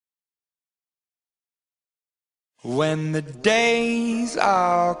When the days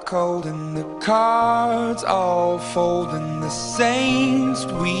are cold and the cards all fold and the saints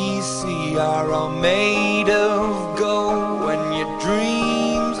we see are all made of gold, when your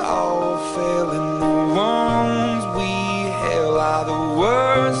dreams all fail and the ones we hail are the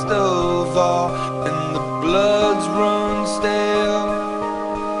worst of all and the bloods run stale,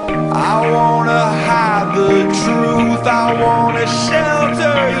 I wanna hide the truth, I wanna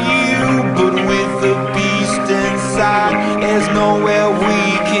shelter you, but with the beast inside, there's nowhere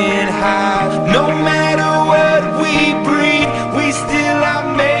we can hide. No matter what we breed, we still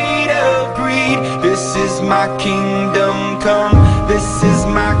are made of greed. This is my kingdom come, this is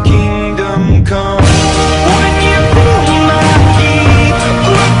my kingdom come. When you pull my key,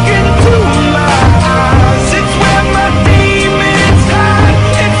 look into my eyes, it's where my demons hide,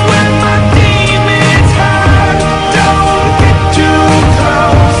 it's where my demons hide. Don't get too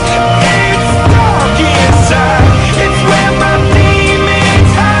close, it's dark inside, it's where my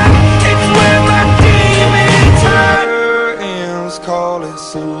demons hide, it's where my demons hide. Curtains call, it's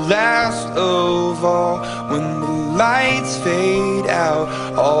the last of all. When the lights fade out,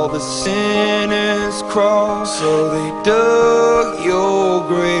 all the sinners crawl. So they dug your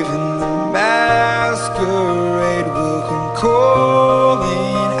grave and the masquerade will come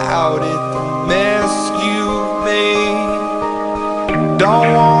calling out at the mess you made. Don't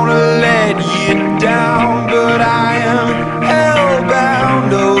wanna let you down, but I am hellbound.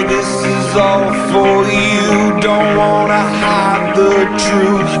 Oh, this is all for you. Don't wanna hide the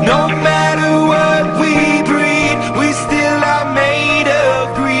truth. No matter what we breed, we still are made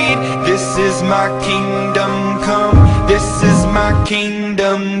of greed. This is my kingdom